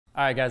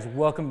All right, guys,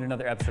 welcome to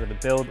another episode of The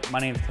Build. My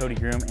name is Cody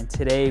Groom, and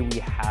today we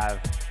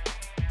have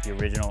the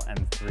original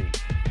M3.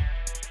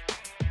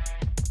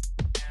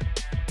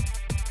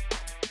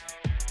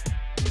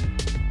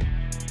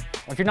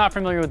 If you're not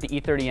familiar with the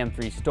E30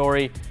 M3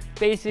 story,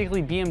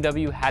 basically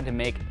BMW had to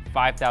make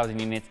 5,000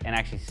 units and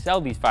actually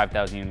sell these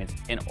 5,000 units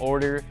in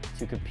order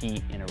to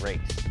compete in a race.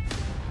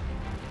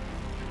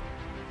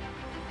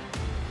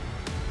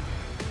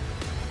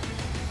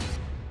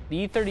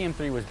 The E30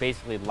 M3 was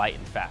basically light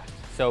and fast.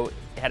 So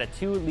it had a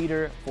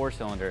 2-liter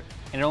 4-cylinder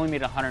and it only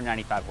made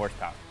 195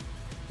 horsepower.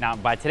 Now,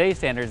 by today's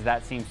standards,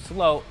 that seems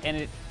slow, and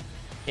it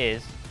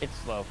is. It's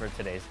slow for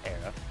today's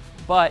era.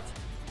 But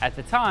at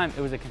the time,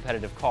 it was a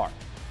competitive car.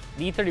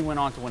 The E30 went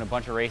on to win a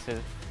bunch of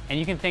races, and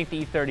you can thank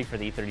the E30 for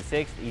the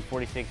E36, the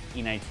E46,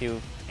 E92,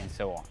 and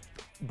so on.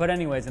 But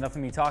anyways, enough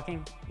of me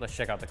talking. Let's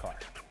check out the car.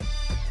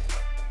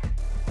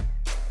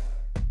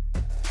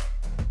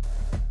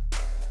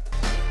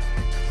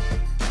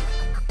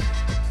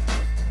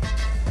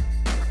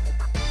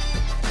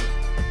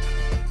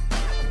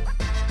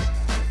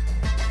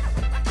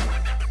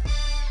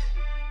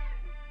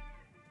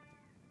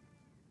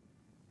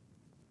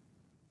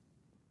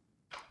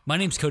 My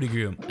name's Cody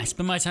Groom. I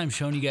spend my time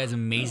showing you guys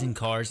amazing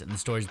cars and the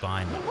stories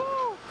behind them.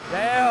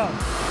 Damn!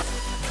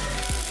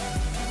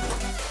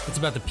 It's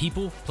about the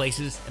people,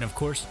 places, and of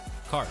course,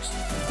 cars.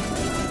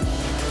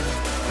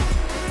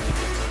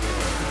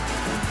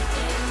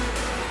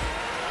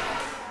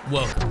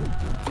 Welcome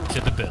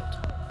to The Build.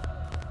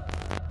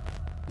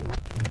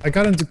 I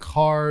got into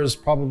cars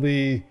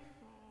probably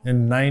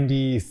in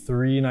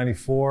 93,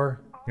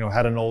 94.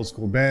 Had an old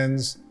school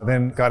Benz,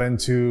 then got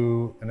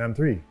into an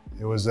M3.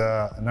 It was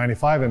a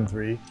 95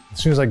 M3. As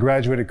soon as I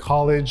graduated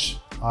college,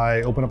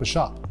 I opened up a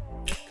shop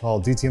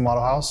called DT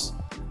Model House.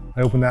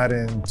 I opened that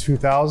in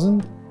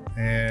 2000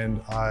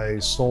 and I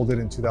sold it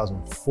in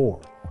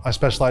 2004. I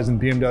specialized in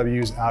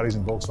BMWs, Audis,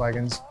 and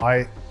Volkswagens.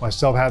 I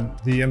myself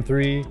had the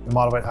M3, the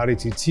modified Audi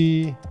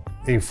TT,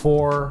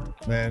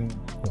 A4, then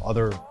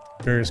other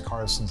various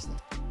cars since then.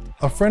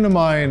 A friend of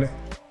mine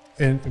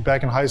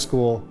back in high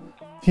school,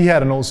 he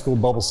had an old school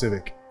Bubble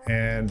Civic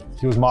and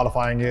he was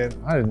modifying it.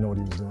 I didn't know what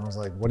he was doing. I was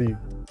like,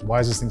 why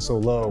is this thing so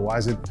low? Why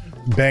is it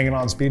banging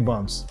on speed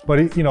bumps? But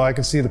I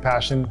could see the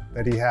passion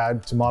that he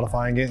had to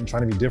modifying it and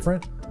trying to be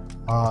different.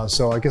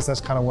 So I guess that's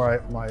kind of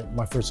where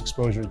my first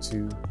exposure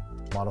to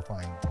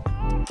modifying.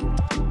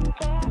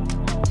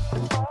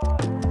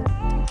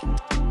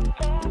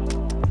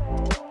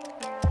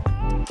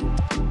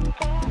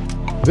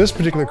 This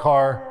particular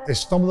car, I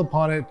stumbled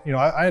upon it.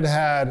 I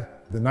had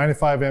the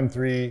 95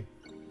 M3.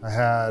 I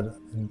had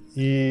an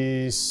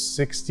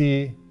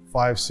E60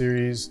 5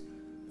 Series,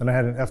 then I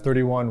had an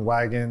F31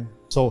 wagon.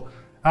 So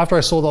after I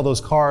sold all those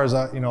cars,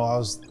 I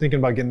was thinking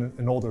about getting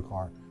an older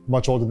car,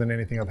 much older than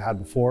anything I've had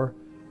before.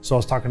 So I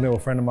was talking to a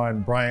friend of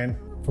mine, Brian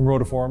from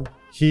Rotiform.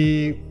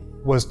 He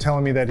was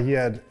telling me that he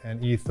had an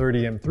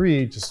E30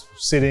 M3 just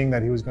sitting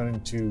that he was going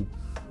to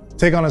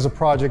take on as a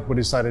project, but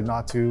decided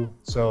not to.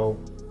 So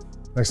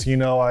next thing you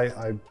know,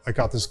 I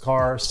got this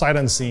car sight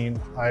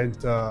unseen.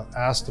 I'd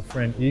asked a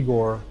friend,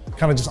 Igor,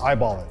 kind of just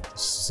eyeball it,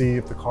 see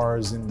if the car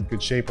is in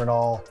good shape and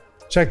all.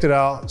 Checked it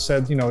out,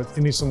 said, it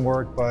needs some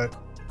work, but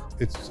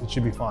it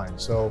should be fine.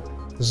 So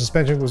the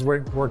suspension was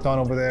worked on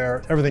over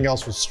there. Everything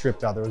else was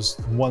stripped out. There was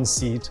one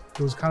seat.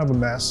 It was kind of a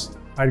mess.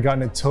 I'd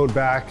gotten it towed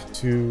back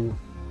to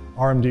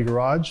RMD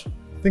Garage.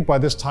 I think by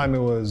this time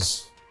it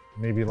was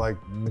maybe like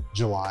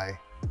July,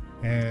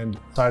 and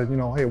decided,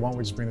 hey, why don't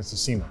we just bring this to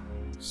SEMA?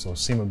 So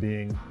SEMA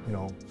being,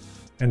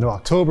 end of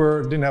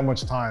October, didn't have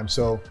much time.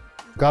 So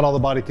got all the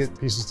body kit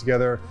pieces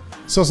together.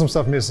 Still some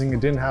stuff missing. It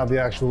didn't have the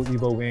actual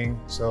Evo wing.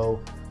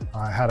 So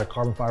I had a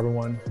carbon fiber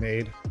one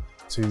made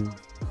to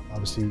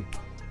obviously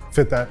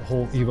fit that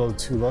whole Evo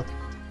 2 look.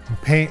 The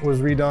paint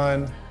was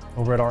redone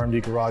over at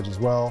RMD Garage as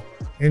well.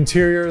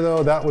 Interior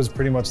though, that was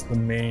pretty much the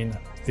main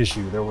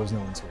issue. There was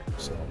no interior,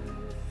 so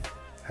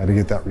had to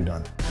get that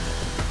redone.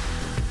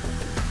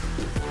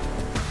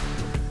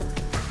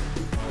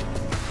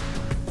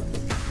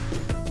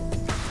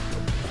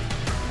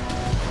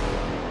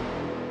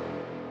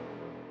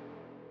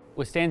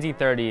 With Stan's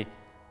E30,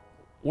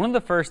 one of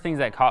the first things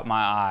that caught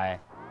my eye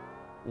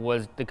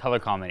was the color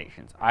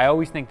combinations. I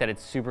always think that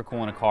it's super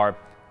cool in a car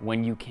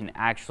when you can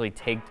actually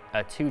take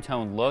a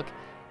two-tone look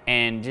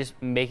and just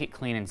make it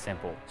clean and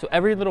simple. So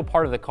every little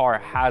part of the car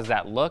has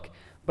that look,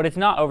 but it's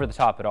not over the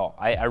top at all.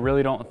 I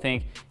really don't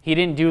think, he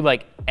didn't do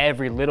like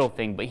every little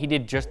thing, but he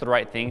did just the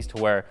right things to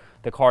where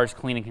the car is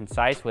clean and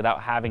concise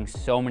without having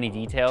so many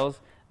details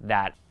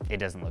that it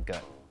doesn't look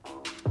good.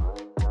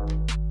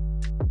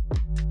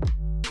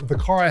 The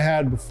car I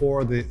had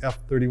before, the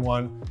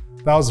F31,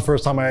 that was the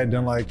first time I had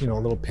done like, a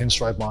little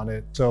pinstripe on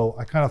it. So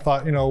I kind of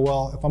thought,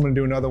 well, if I'm gonna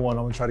do another one,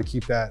 I'm gonna try to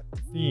keep that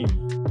theme.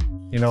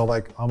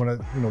 Like I'm gonna,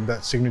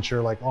 that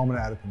signature, like, I'm gonna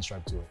add a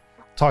pinstripe to it.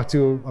 Talked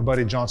to my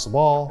buddy John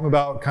Sabal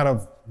about kind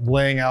of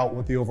laying out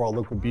what the overall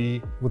look would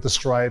be with the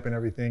stripe and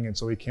everything. And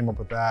so we came up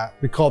with that.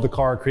 We called the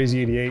car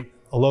Crazy 88.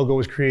 A logo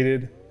was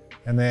created,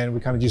 and then we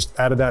kind of just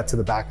added that to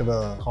the back of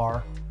the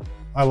car.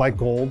 I like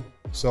gold.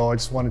 So I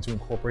just wanted to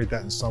incorporate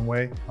that in some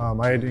way.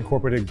 I had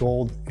incorporated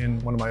gold in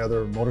one of my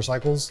other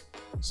motorcycles.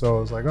 So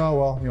I was like,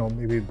 oh, well,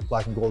 maybe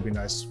black and gold would be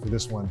nice for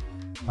this one.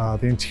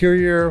 The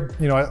interior,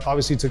 I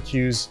obviously took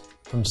cues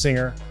from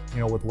Singer,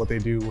 with what they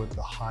do with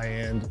the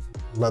high-end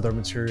leather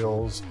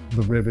materials,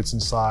 the rivets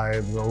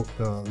inside,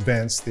 the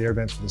vents, the air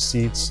vents for the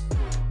seats.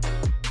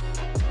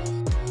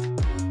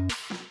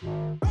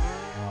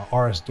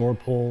 RS door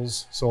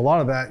pulls. So a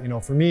lot of that,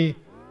 for me,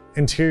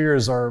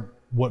 interiors are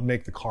what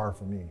make the car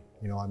for me.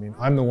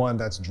 I'm the one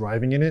that's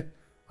driving in it.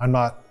 I'm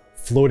not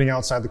floating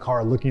outside the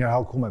car looking at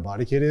how cool my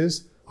body kit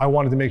is. I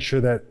wanted to make sure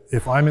that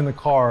if I'm in the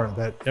car,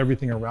 that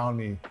everything around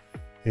me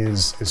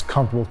is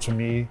comfortable to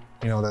me,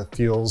 that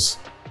feels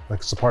like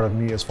it's a part of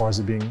me as far as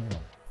it being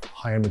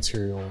high-end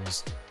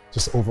materials,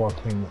 just overall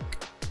clean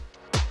look.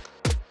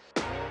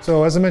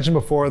 So as I mentioned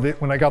before,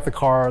 when I got the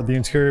car, the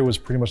interior was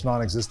pretty much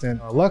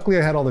non-existent. Luckily,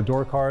 I had all the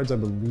door cards, I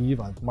believe.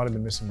 I might have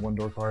been missing one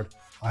door card.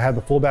 I had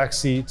the full back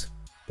seat.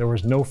 There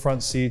was no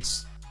front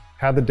seats,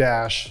 had the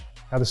dash,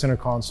 had the center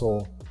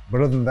console.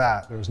 But other than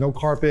that, there was no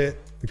carpet.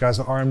 The guys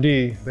at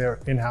RMD, they're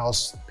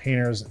in-house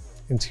painters,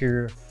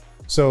 interior.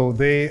 So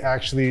they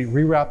actually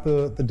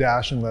rewrapped the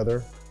dash in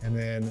leather, and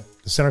then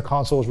the center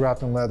console was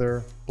wrapped in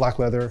leather, black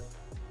leather.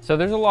 So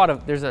there's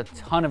a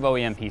ton of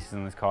OEM pieces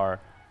in this car.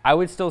 I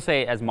would still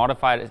say, as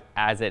modified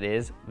as it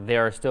is,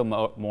 there are still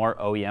more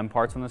OEM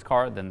parts in this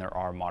car than there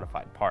are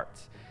modified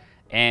parts.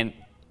 And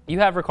you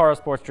have Recaro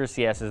Sportster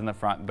CSs in the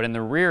front, but in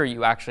the rear,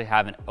 you actually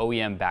have an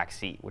OEM back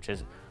seat, which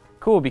is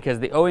cool because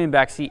the OEM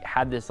back seat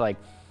had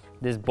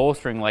this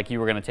bolstering like you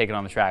were gonna take it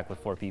on the track with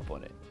 4 people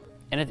in it.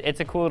 And it's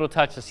a cool little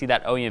touch to see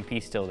that OEM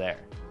piece still there,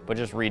 but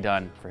just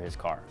redone for his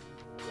car.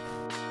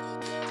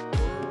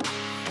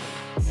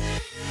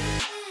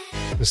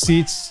 The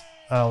seats,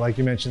 like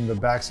you mentioned, the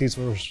back seats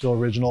were still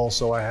original,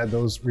 so I had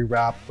those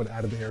rewrapped but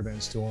added the air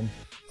vents to them.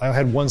 I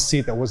had one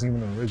seat that wasn't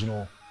even an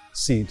original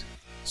seat.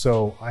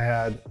 So I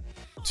had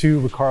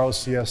 2 Recaro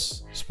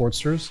CS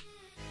Sportsters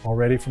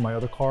already from my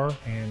other car,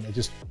 and I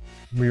just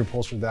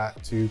reupholstered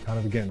that to kind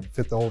of, again,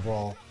 fit the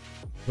overall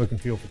look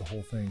and feel for the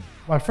whole thing.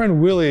 My friend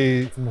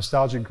Willie from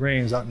Nostalgic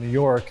Grains out in New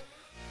York,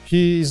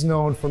 he's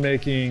known for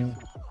making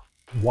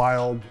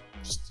wild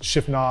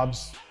shift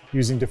knobs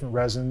using different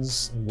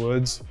resins and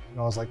woods. And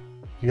I was like,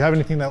 do you have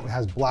anything that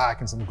has black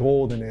and some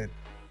gold in it?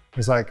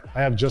 He's like,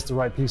 I have just the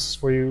right pieces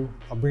for you.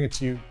 I'll bring it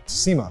to you to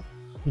SEMA.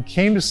 He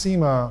came to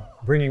SEMA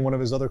bringing one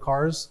of his other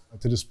cars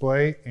to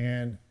display,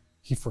 and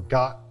he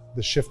forgot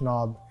the shift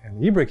knob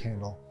and the e-brake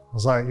handle.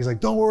 He's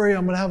like, don't worry,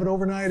 I'm gonna have it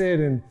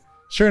overnighted. And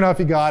sure enough,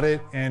 he got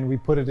it, and we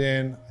put it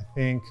in, I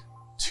think,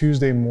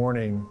 Tuesday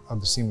morning of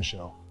the SEMA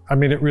show. I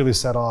mean, it really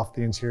set off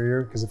the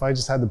interior, because if I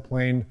just had the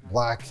plain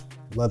black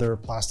leather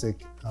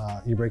plastic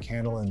e-brake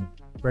handle and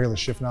regular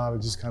shift knob,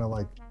 it just kind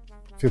of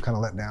feel kind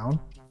of let down.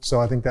 So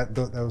I think that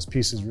those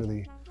pieces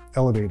really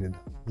elevated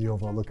the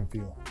overall look and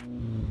feel.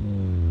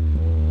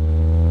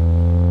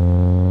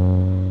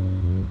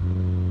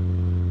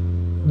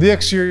 The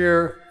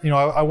exterior,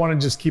 I want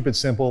to just keep it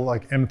simple,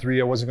 like M3.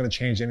 I wasn't going to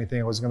change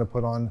anything. I wasn't going to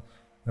put on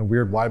a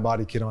weird wide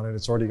body kit on it.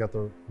 It's already got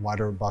the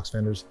wider box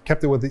fenders.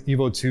 Kept it with the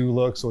Evo 2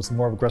 look, so it's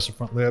more of aggressive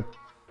front lip.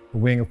 The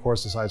wing, of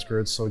course, the side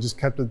skirts. So just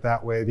kept it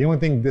that way. The only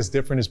thing that's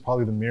different is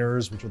probably the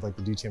mirrors, which are like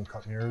the DTM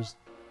cut mirrors.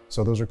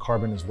 So those are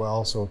carbon as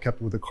well. So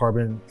kept with the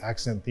carbon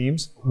accent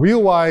themes.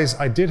 Wheel-wise,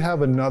 I did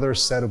have another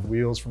set of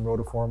wheels from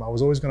Rotiform. I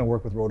was always going to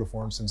work with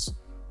Rotiform since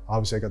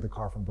obviously I got the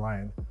car from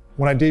Brian.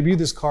 When I debuted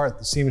this car at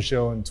the SEMA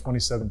show in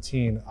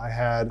 2017, I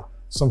had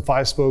some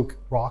 5-spoke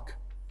ROC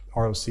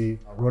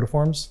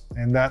Rotiforms,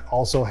 and that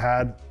also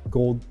had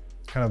gold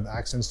kind of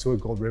accents to it,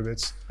 gold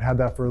rivets. I had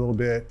that for a little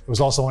bit. It was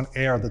also on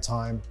air at the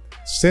time.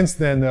 Since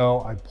then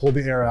though, I pulled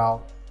the air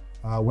out,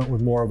 I went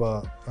with a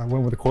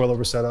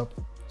coilover setup.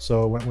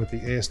 So I went with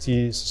the AST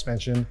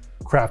suspension,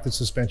 crafted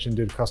suspension,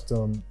 did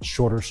custom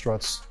shorter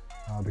struts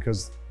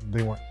because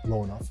they weren't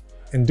low enough.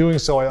 In doing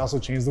so, I also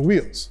changed the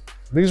wheels.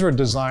 These were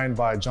designed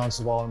by John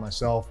Saval and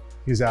myself.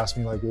 He's asked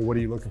me like, well, what are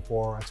you looking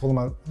for? I told him,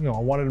 I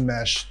wanted a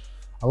mesh.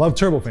 I love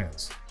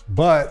turbofans,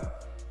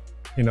 but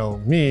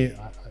me,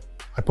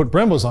 I put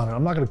Brembos on it.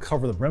 I'm not gonna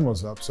cover the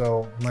Brembos up.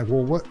 So I'm like,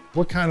 well,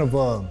 what kind of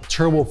a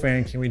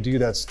turbofan can we do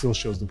that still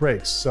shows the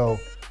brakes? So,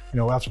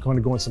 after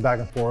going some back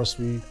and forth,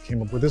 we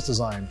came up with this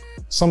design.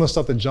 Some of the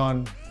stuff that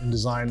John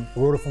designed,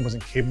 Rotiform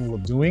wasn't capable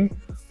of doing.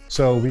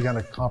 So we kind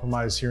of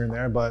compromised here and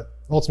there, but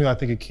ultimately I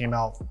think it came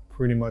out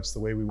pretty much the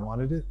way we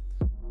wanted it.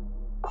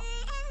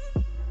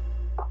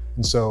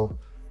 And so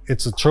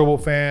it's a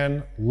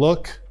turbofan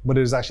look, but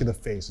it is actually the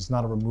face. It's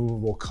not a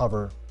removable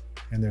cover,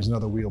 and there's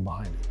another wheel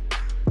behind it.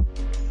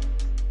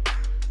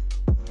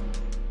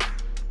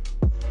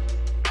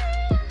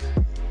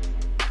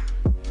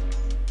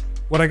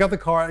 When I got the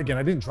car, again,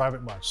 I didn't drive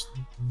it much.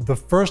 The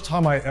first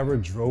time I ever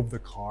drove the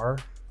car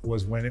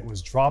was when it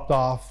was dropped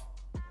off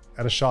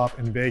at a shop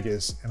in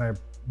Vegas, and I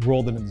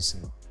rolled it into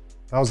SEMA.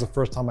 That was the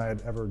first time I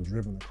had ever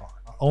driven the car.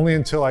 Only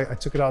until I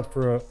took it out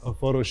for a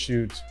photo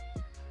shoot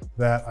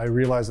that I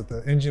realized that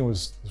the engine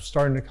was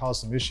starting to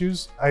cause some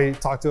issues. I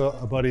talked to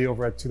a buddy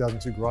over at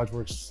 2002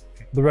 GarageWorks,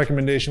 the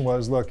recommendation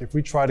was, look, if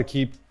we try to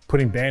keep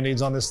putting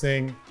Band-Aids on this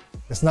thing,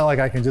 it's not like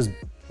I can just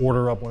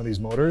order up one of these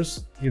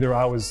motors. Either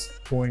I was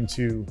going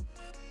to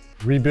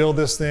rebuild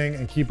this thing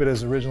and keep it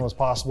as original as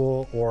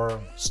possible, or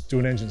do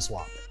an engine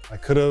swap. I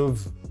could have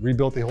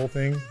rebuilt the whole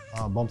thing,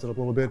 bumped it up a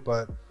little bit,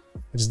 but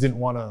I just didn't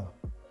want to,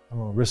 I don't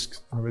know,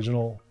 risk an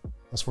original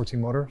S14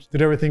 motor.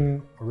 Did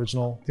everything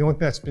original. The only thing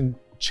that's been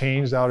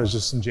changed out is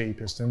just some JE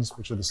pistons,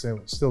 which are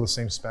still the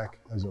same spec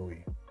as OE.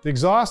 The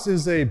exhaust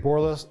is a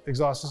boreless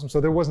exhaust system, so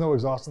there was no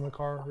exhaust in the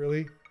car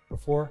really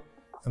before,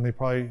 and they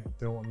probably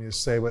don't want me to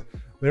say, but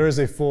there is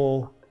a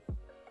full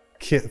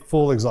kit,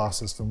 full exhaust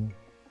system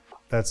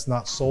that's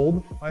not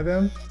sold by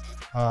them,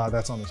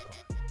 that's on this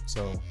car.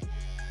 So,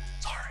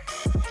 sorry.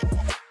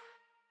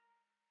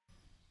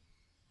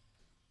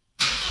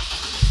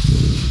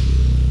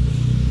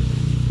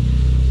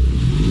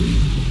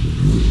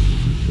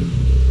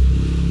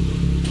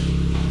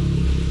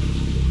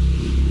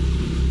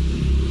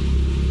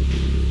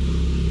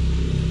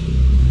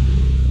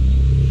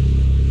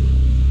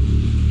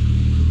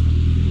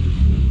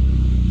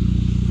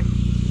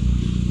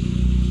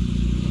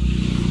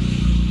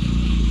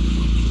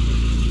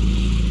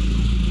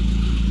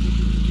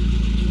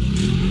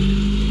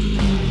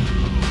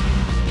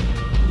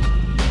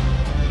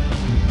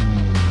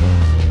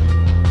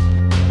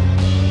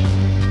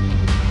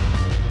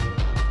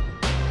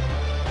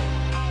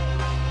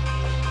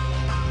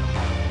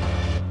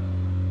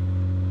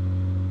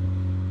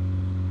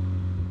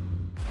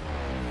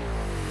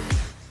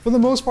 For the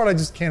most part, I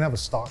just can't have a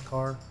stock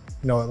car.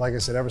 You know, like I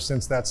said, ever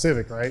since that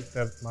Civic, right,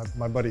 that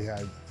my buddy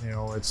had, you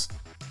know, it's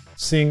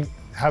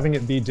having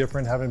it be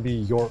different, having it be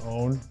your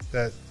own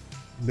that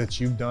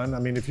you've done. I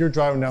mean, if you're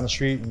driving down the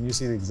street and you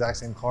see the exact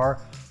same car,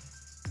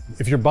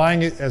 if you're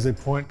buying it as a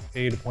point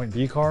A to point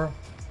B car,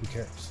 who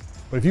cares?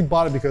 But if you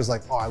bought it because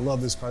like, oh, I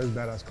love this car, this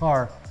badass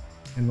car,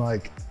 and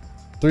like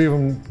 3 of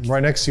them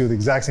right next to you, the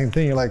exact same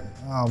thing, you're like,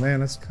 oh man,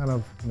 that's kind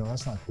of, you know,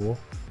 that's not cool.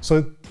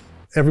 So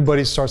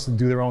everybody starts to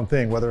do their own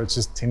thing, whether it's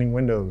just tinting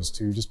windows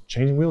to just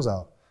changing wheels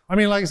out. I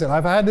mean, like I said,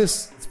 I've had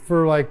this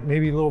for like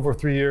maybe a little over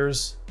 3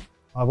 years.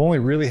 I've only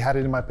really had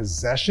it in my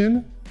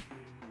possession,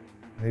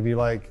 maybe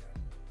like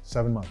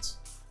 7 months.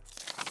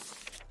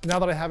 Now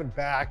that I have it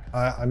back,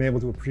 I'm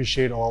able to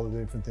appreciate all the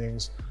different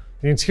things.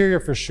 The interior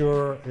for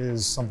sure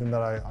is something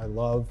that I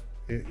love.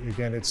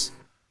 Again,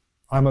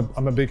 I'm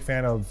a big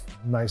fan of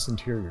nice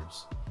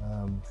interiors.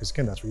 Because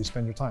again, that's where you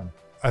spend your time.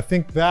 I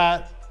think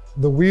that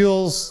the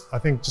wheels, I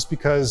think just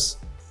because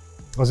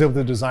I was able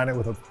to design it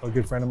with a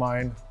good friend of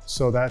mine,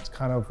 so that's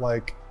kind of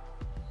like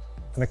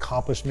an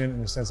accomplishment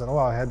in the sense that, oh,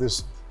 I had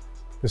this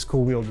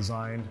cool wheel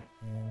designed,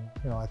 and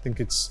you know, I think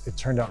it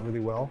turned out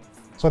really well.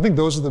 So I think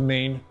those are the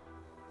main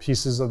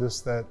pieces of this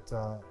that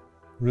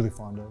really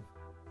fond of.